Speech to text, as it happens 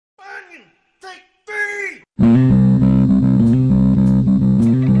Take three!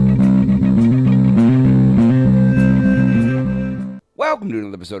 Welcome to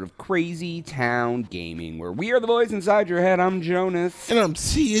another episode of Crazy Town Gaming, where we are the boys inside your head. I'm Jonas. And I'm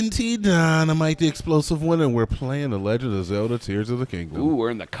TNT Dinomight, the explosive one, and we're playing The Legend of Zelda Tears of the Kingdom. Ooh,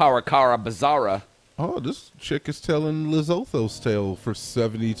 we're in the Bazaar. Oh, this chick is telling Lizotho's tale for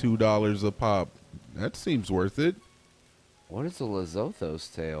 $72 a pop. That seems worth it. What is a Lizotho's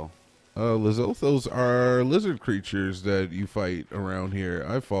tale? Lizothos are lizard creatures that you fight around here.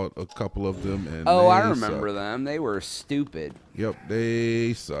 I fought a couple of them, and Oh, they I remember suck. them. They were stupid. Yep,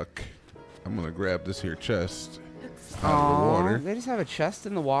 they suck. I'm gonna grab this here chest out of the Aw, water. they just have a chest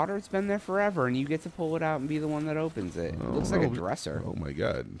in the water. It's been there forever, and you get to pull it out and be the one that opens it. It looks like a dresser. Oh my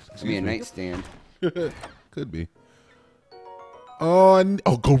god. Could be a nightstand. Could be. Oh,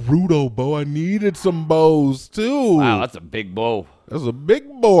 Gerudo bow. I needed some bows too. Wow, that's a big bow. That's a big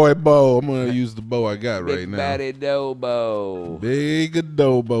boy bow. I'm gonna use the bow I got right now. Big batty dobo. Big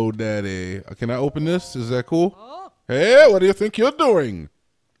adobo daddy. Can I open this? Is that cool? Hey, what do you think you're doing?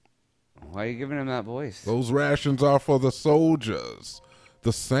 Why are you giving him that voice? Those rations are for the soldiers.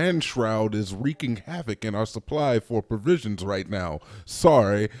 The sand shroud is wreaking havoc in our supply for provisions right now.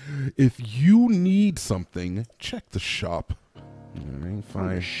 Sorry. If you need something, check the shop. All right,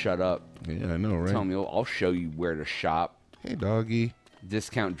 fine. Shut up. Yeah, I know, right? Tell me, I'll show you where to shop. Hey, doggy.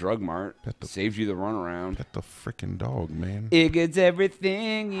 Discount Drug Mart. Saves you the runaround. Pet the freaking dog, man. It gets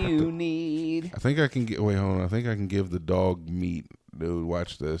everything you need. I think I can get. Wait, hold on. I think I can give the dog meat, dude.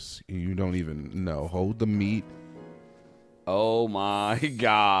 Watch this. You don't even know. Hold the meat. Oh my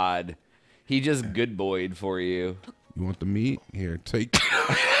God. He just good boyed for you. You want the meat? Here, take.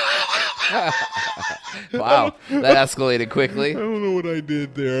 Wow, that escalated quickly. I don't know what I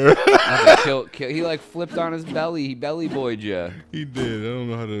did there. He like flipped on his belly. He belly boyed you. He did. I don't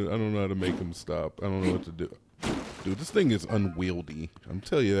know how to make him stop. I don't know what to do. Dude, this thing is unwieldy. I'm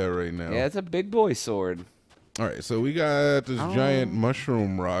telling you that right now. Yeah, it's a big boy sword. All right, so we got this giant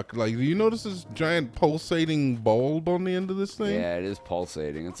mushroom rock. Like, do you notice this giant pulsating bulb on the end of this thing? Yeah, it is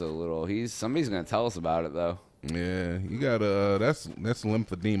pulsating. It's a little. Somebody's gonna tell us about it though. Yeah, you got that's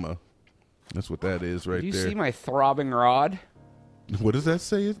lymphedema. That's what that is right there. Do you see my throbbing rod? What does that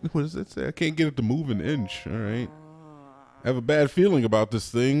say? What does that say? I can't get it to move an inch. All right. I have a bad feeling about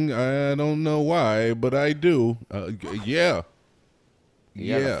this thing. I don't know why, but I do. Yeah.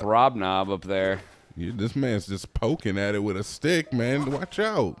 You got a throb knob up there. Yeah, this man's just poking at it with a stick, man. Watch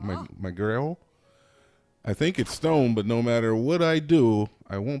out, my girl. I think it's stone, but no matter what I do,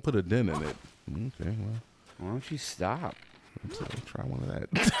 I won't put a dent in it. Okay, well. Why don't you stop? Let's try one of that.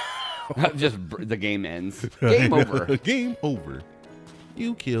 Just the game ends. Game over. Game over.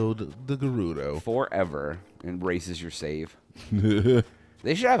 You killed the Gerudo. Forever. And erases your save. They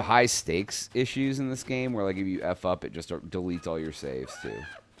should have high stakes issues in this game where, like, if you F up, it just deletes all your saves, too.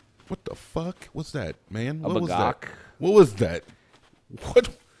 What the fuck was that, man? What was that? What was that? What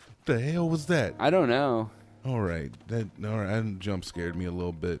the hell was that? I don't know. All right. All right. That jump scared me a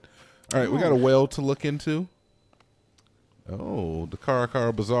little bit. All right. We got a well to look into. Oh,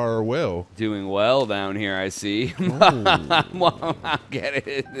 the Bazaar well. Doing well down here, I see. Oh. Well, I'll get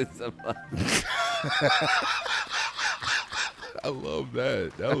it. I love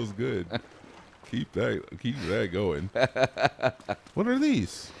that. That was good. Keep that going. What are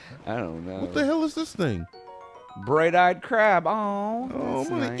these? I don't know. What the hell is this thing? Bright-eyed crab. Oh, I'm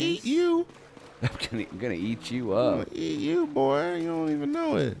gonna nice. eat you. I'm gonna eat you I'm up. gonna eat you, boy. You don't even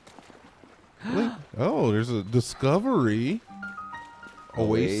know it. Wait. Oh, there's a discovery.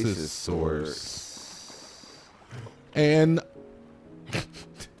 Oasis source. And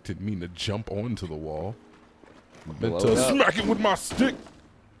didn't mean to jump onto the wall. Meant to smack it with my stick.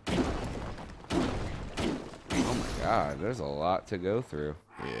 Oh my God, there's a lot to go through.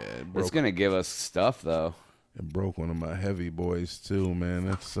 Yeah, It's gonna give us stuff though. It broke one of my heavy boys too, man.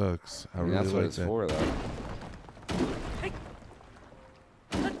 That sucks. I really That's what like it's that. for though.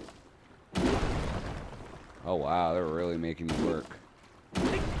 Oh wow, they're really making you work.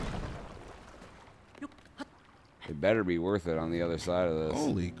 It better be worth it on the other side of this.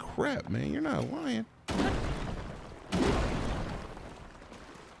 Holy crap, man. You're not lying.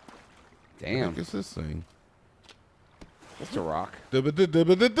 Damn. What is this thing? Just a rock.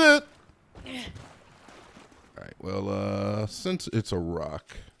 Alright, well, since it's a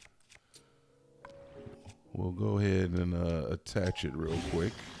rock, we'll go ahead and attach it real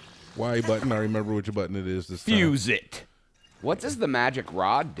quick. Y button. I remember which button it is this time. Fuse it. What does the magic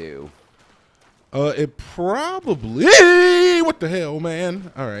rod do? It probably... What the hell,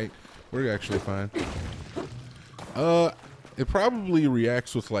 man? All right. We're actually fine. It probably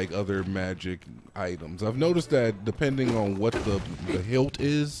reacts with like other magic items. I've noticed that depending on what the hilt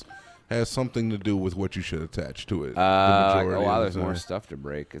is, has something to do with what you should attach to it. Oh wow, there's more stuff to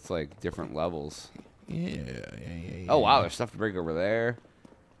break. It's like different levels. Yeah. Oh wow, there's stuff to break over there.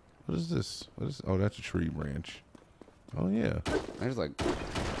 What is this? Oh, that's a tree branch. Oh yeah. There's like.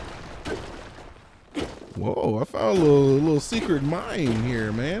 Whoa! I found a little secret mine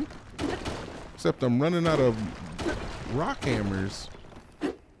here, man. Except I'm running out of rock hammers.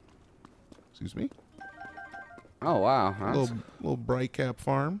 Excuse me. Oh wow. Little bright cap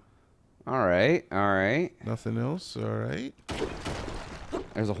farm. All right. Nothing else. All right.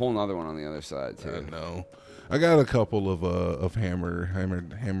 There's a whole nother one on the other side too. I know. I got a couple of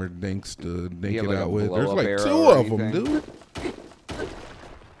hammer dinks to dink it like out a with. There's blow-up like arrow 2 or of them, anything? dude.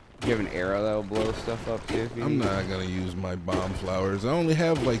 Do you have an arrow that'll blow stuff up too? I'm not gonna use my bomb flowers. I only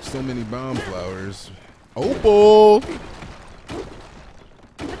have like so many bomb flowers. Opal.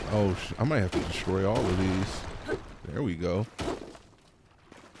 Oh, I might have to destroy all of these. There we go.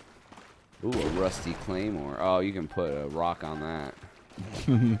 Ooh, a rusty claymore. Oh, you can put a rock on that.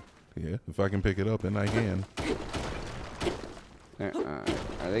 Yeah, if I can pick it up, and I can.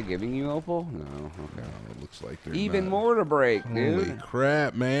 Are they giving you opal? No. Okay. No, it looks like they're Even not. more to break, dude. Holy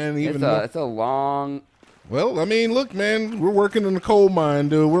crap, man! It's a long. Well, I mean, look, man, we're working in a coal mine,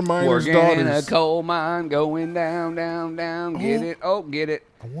 dude. We're miners' Working daughters. in a coal mine, going down, down, down. Get it? Oh, get it.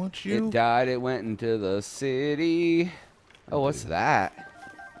 I want you. It died. It went into the city. Oh, what's that?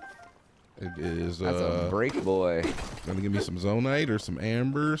 It is. That's a break boy. Gonna give me some zonite or some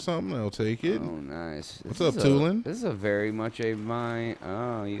amber or something. I'll take it. Oh, nice. What's up, Tulin? This is a very much a mine.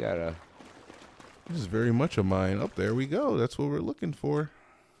 Oh, you gotta. This is very much a mine. Up there we go. That's what we're looking for.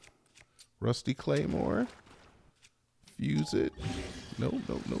 Rusty claymore. Fuse it. Nope.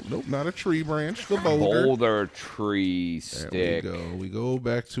 Not a tree branch. The boulder. Boulder tree stick. There we go. We go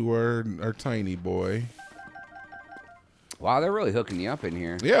back to our tiny boy. Wow, they're really hooking you up in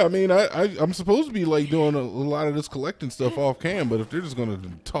here. Yeah, I mean, I'm supposed to be like doing a lot of this collecting stuff off cam, but if they're just gonna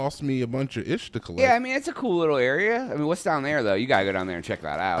toss me a bunch of ish to collect, Yeah, I mean it's a cool little area. I mean, what's down there though? You gotta go down there and check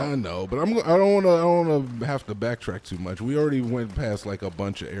that out. I know, but I don't want to have to backtrack too much. We already went past like a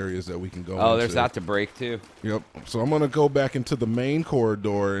bunch of areas that we can go. Oh, into. there's that to break too. Yep. So I'm gonna go back into the main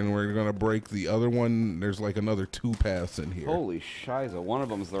corridor, and we're gonna break the other one. There's like another 2 paths in here. Holy shiza, one of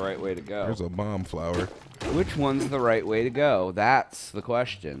them's the right way to go. There's a bomb flower. Which one's the right way to go? That's the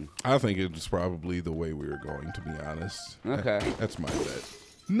question. I think it's probably the way we were going, to be honest. Okay. That's my bet.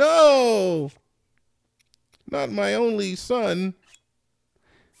 No! Not my only son.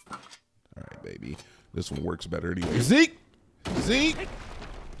 All right, baby. This one works better anyway. Zeke! Zeke!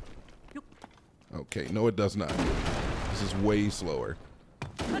 Okay, no it does not. This is way slower.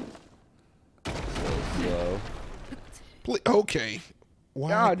 Slow. Okay. Why?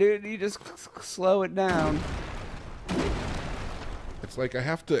 No, dude, you just slow it down. It's like I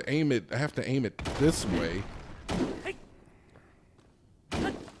have to aim it this way.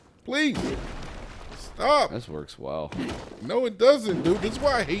 Please. Stop. This works well. No, it doesn't, dude. That's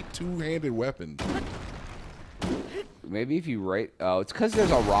why I hate two-handed weapons. Maybe if you it's because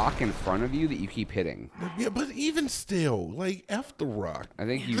there's a rock in front of you that you keep hitting. Yeah, but even still, like, F the rock. I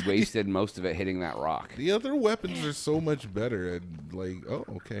think you wasted most of it hitting that rock. The other weapons are so much better. And like, oh,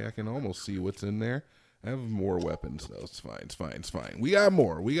 okay, I can almost see what's in there. I have more weapons, though. It's fine, it's fine, it's fine. We got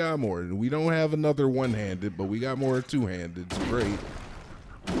more. We got more. We don't have another one-handed, but we got more two-handed. It's great.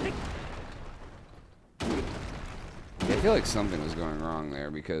 I feel like something was going wrong there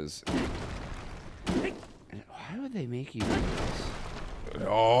because... Why would they make you do this?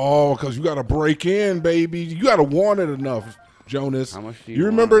 Oh, because you got to break in, baby. You got to want it enough, Jonas. How much do you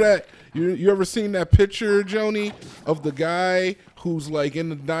remember that? You ever seen that picture, Joni, of the guy who's like in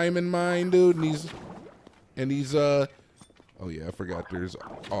the diamond mine, dude? And he's oh yeah, I forgot there's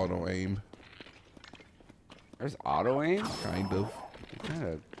auto aim. There's auto aim? Kind of. Kind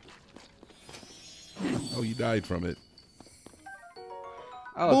of. Oh, you died from it.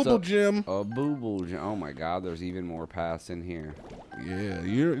 Oh, Booble Gym. A Booble Gym. Oh my God, there's even more paths in here. Yeah,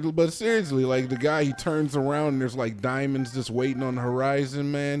 but seriously, like the guy, he turns around and there's like diamonds just waiting on the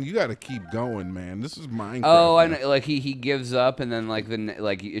horizon, man. You got to keep going, man. This is Minecraft. Oh, I know, like he gives up and then like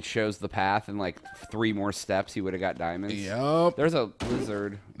it shows the path and like 3 more steps he would have got diamonds. Yep. There's a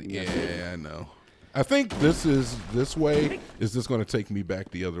lizard. Yeah, I know. I think this way is just going to take me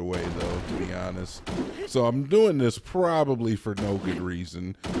back the other way, though, to be honest. So I'm doing this probably for no good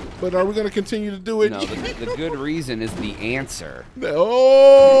reason. But are we going to continue to do it? No, the good reason is the answer.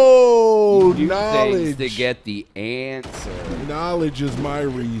 Oh, you do knowledge. things to get the answer. Knowledge is my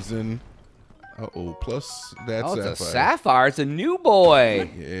reason. Uh-oh, plus that Oh, sapphire. it's a sapphire. It's a new boy.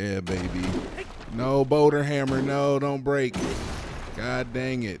 Yeah, baby. No, boulder hammer. No, don't break. God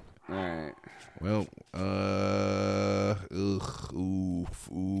dang it. All right. Well, ooh,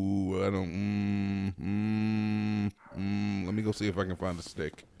 I don't, let me go see if I can find a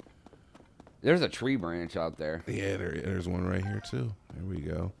stick. There's a tree branch out there. Yeah, there's one right here, too. There we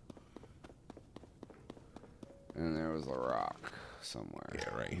go. And there was a rock somewhere. Yeah,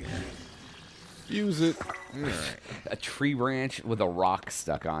 right here. Use it. All right. A tree branch with a rock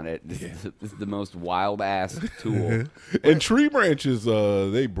stuck on it. This is the most wild ass tool. And tree branches,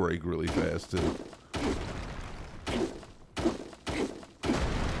 they break really fast too.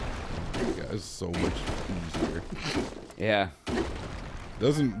 Guys, so much easier. Yeah.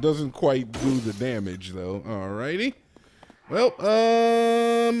 Doesn't quite do the damage though. Alrighty. Well,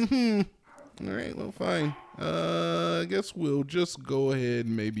 all right, well, fine. I guess we'll just go ahead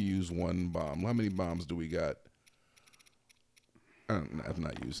and maybe use one bomb. How many bombs do we got? I'm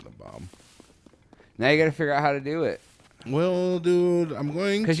not using a bomb. Now you got to figure out how to do it. Well, dude, I'm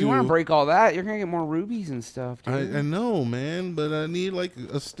going to... Because you want to break all that, you're going to get more rubies and stuff, dude. I know, man, but I need, like,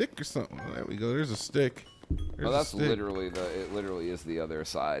 a stick or something. There we go. There's a stick. Well, that's literally it literally is the other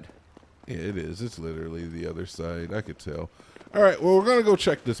side. Yeah, it is. It's literally the other side. I could tell. All right, well, we're going to go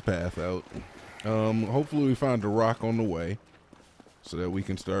check this path out. Hopefully we find a rock on the way so that we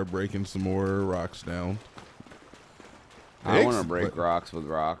can start breaking some more rocks down. I want to break rocks with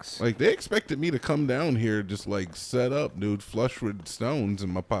rocks. Like, they expected me to come down here just, like, set up, dude, flush with stones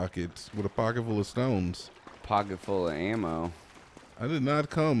in my pockets, with a pocket full of stones. Pocket full of ammo. I did not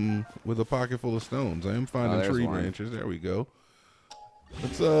come with a pocket full of stones. I am finding tree branches. There we go.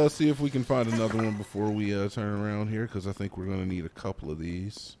 Let's see if we can find another one before we turn around here, because I think we're going to need a couple of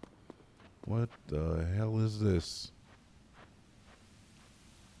these. What the hell is this?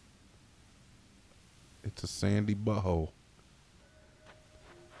 It's a sandy butthole.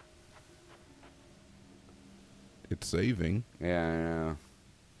 It's saving. Yeah, I know.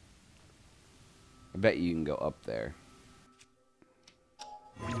 I bet you can go up there.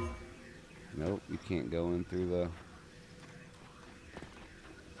 Nope, you can't go in through the...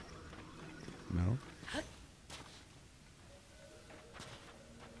 No?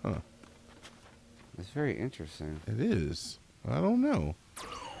 Huh. That's very interesting. It is. I don't know.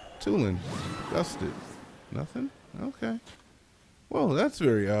 Tooling. Dusted. Nothing? Okay. Well, that's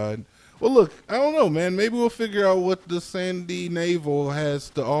very odd. Well, look, I don't know, man. Maybe we'll figure out what the Sandy Naval has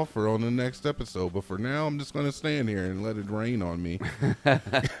to offer on the next episode. But for now, I'm just going to stand here and let it rain on me.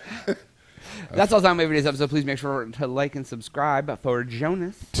 That's all the time we have for today's episode. Please make sure to like and subscribe for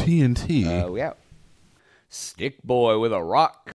Jonas. TNT. We out. Stick boy with a rock.